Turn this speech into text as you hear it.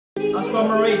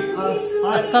Assalamu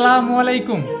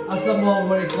alaikum. Assalamu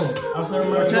alaikum.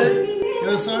 Okay,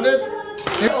 you started?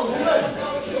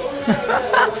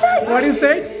 What do you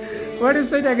say? What do you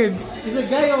say again? Is a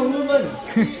guy or woman?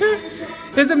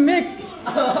 It's a mix.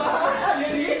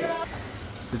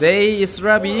 Today is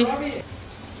Rabi.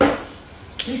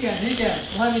 He can.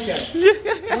 One he can.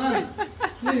 One.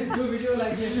 Please do video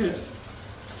like this.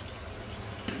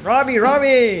 Rabi,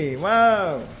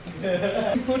 wow.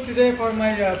 Food today for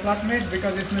my flatmate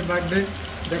because it's my birthday.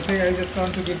 That's why I just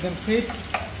want to give them treat.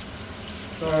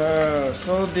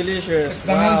 So delicious. It's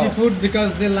Bangladeshi food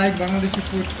because they like Bangladeshi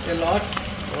food a lot.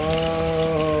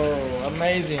 Oh,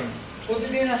 amazing.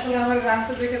 প্রতিদিন আসলে আমার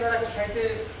রান্না দেখে তারা খাইতে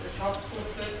শখ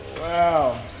করছে। Wow.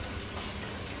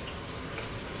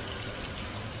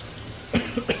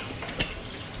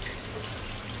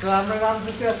 তো আমরা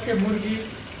রান্নাতে আজকে মুরগি,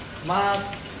 মাছ,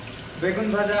 বেগুন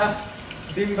ভাজা,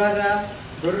 ডিম ভাজা,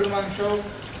 গরুর মাংস,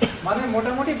 মানে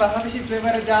মোটামুটি বাংলাদেশি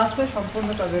ফ্লেভারে যা আছে সম্পূর্ণ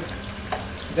তাদের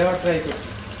দেওয়ার ট্রাই করছি।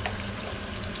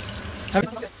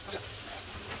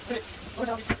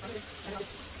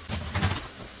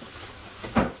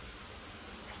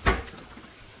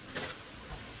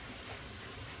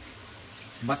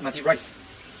 Basmati rice.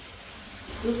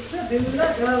 उससे दिल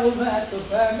लगाओ मैं तो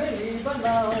फैमिली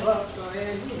बनाओ अब तो ये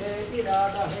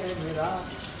इरादा है मेरा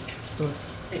तो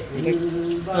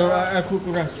Cook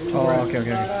rice. Oh, okay.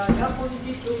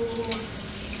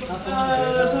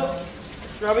 So,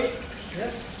 Ravi,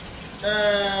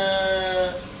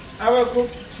 I will cook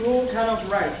two kind of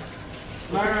rice.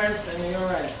 My rice and your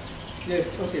rice. Yes,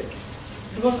 okay.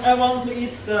 Because I want to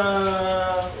eat the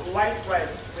white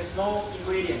rice with no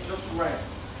ingredient, just rice.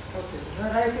 Okay. The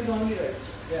rice is only rice.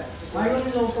 Yeah. My one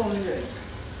is also only rice.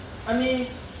 I mean,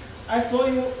 I saw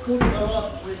you cook a lot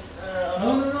with No.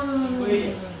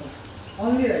 ingredient.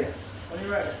 Only rice. Only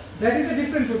rice. That is a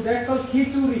different food. That's called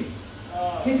khichuri.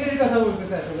 খিচুড়ির কথা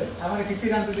বলতেছে আসলে আমার খিচুড়ি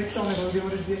রান্না দেখতে অনেক হলদি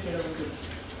মরিচ দিয়ে সেটা বলতে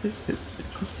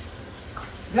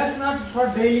That's not for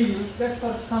daily use, that's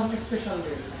for some special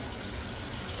days.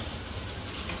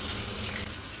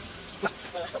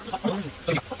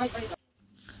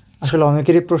 আসলে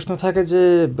অনেকেরই প্রশ্ন থাকে যে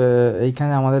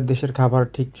এইখানে আমাদের দেশের খাবার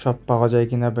ঠিক সব পাওয়া যায়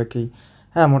কিনা বা কি।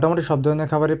 হ্যাঁ, মোটামুটি সব ধরনের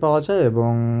খাবারই পাওয়া যায়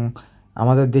এবং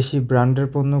আমাদের দেশি ব্র্যান্ডের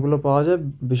পণ্যগুলো পাওয়া যায়,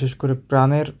 বিশেষ করে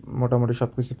প্রাণের মোটামুটি সব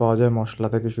কিছু পাওয়া যায়, মশলা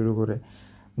থেকে শুরু করে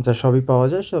যা সবই পাওয়া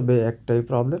যায়। সবে একটাই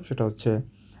প্রবলেম, সেটা হচ্ছে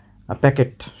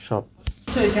প্যাকেট সব।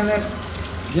 এখানে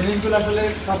জিনিসগুলো আসলে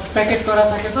সব প্যাকেট করা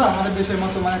থাকে, তো আমাদের দেশের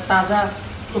মতো মানে তাজা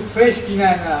খুব ফ্রেশ কিনে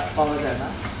পাওয়া যায় না।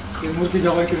 মুরগি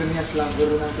জবাই করে নিয়ে আসলাম,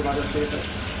 গরুর মাংস বাজার থেকে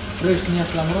ফ্রেশ নিয়ে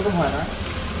আসলাম, ওরকম হয় না।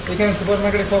 এখানে সুপার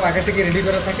মার্কেটে সব আগে থেকে রেডি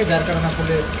করা থাকে, যার কারণে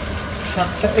আসলে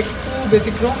স্বাদটা একটু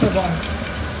ব্যতিক্রম এবং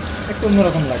একটু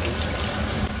অন্যরকম লাগে।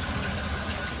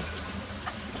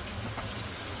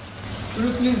 Could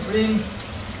you please bring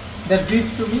that beef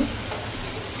to me?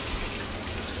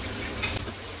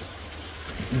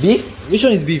 Beef? Which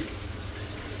one is beef?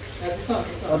 This one.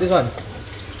 Oh, this one.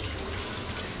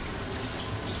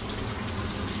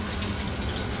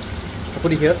 I'll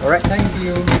put it here. Alright. Thank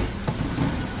you.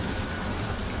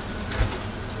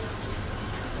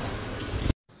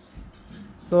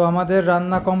 So আমাদের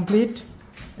রান্না কমপ্লিট।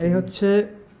 এই হচ্ছে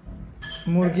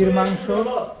মুরগির মাংস,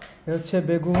 এই হচ্ছে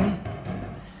বেগুন,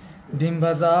 ডিম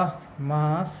ভাজা,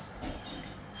 মাছ,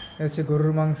 এই হচ্ছে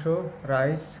গরুর মাংস,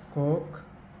 রাইস, কোক,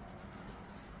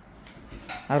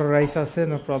 আরও রাইস আছে,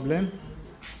 নো প্রবলেম।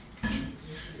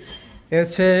 এই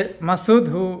হচ্ছে মাসুদ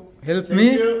হু help me.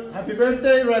 Happy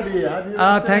birthday, Ravi. Happy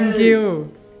thank you.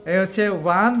 এই হচ্ছে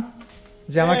ওয়ান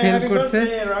যে আমাকে হেল্প করছে।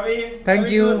 Ravi. Thank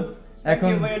you. Thank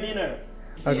you for your dinner.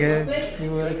 Okay, you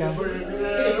welcome. For your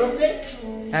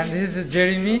dinner. And this is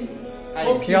Jeremy.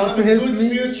 Hope He you also have a helped good me.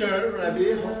 future, Ravi.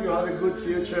 Hope you have a good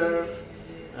future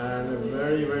and a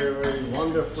very, very, very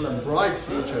wonderful and bright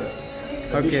future.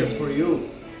 The Okay. dishes for you.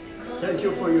 Thank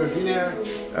you for your dinner.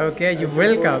 Okay, you're Thank you for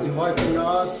welcome. inviting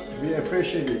us. We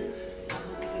appreciate it.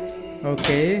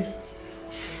 Okay.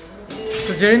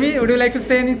 So Jeremy, would you like to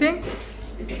say anything?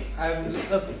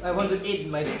 I want to eat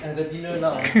the dinner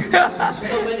now.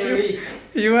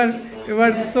 You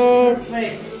are so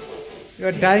you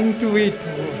are dying to eat.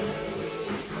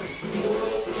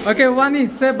 Okay, Wani,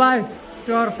 say bye to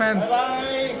our fans.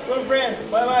 Bye, good friends.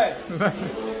 Bye bye.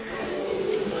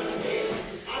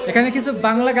 এখানে কিছু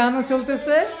বাংলা গানও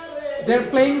চলতেছে। They are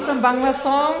playing some Bangla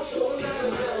songs.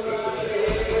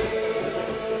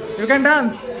 You can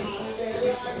dance.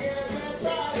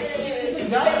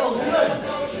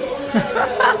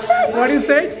 What do you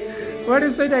say? What do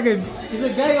you say again? Is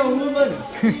a guy or woman?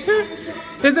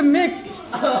 It's a mix.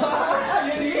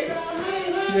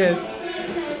 Yes.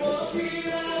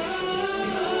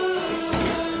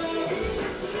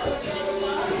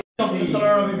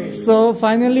 So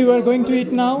finally, we are going to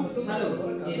eat now.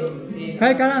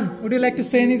 Hi Karan, would you like to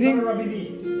say anything?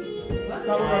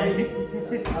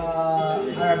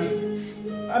 Arabic.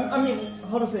 I mean,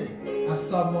 how to say?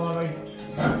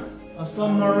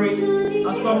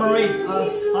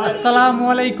 Assalamu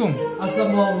alaikum.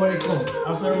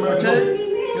 Okay,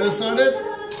 get started.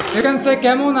 You can say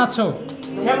kemon acho.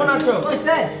 What's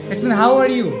that? It's mean how are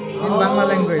you in Bangla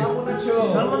language.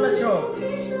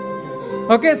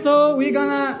 Okay, so we're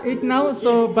gonna eat now.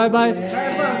 So bye bye.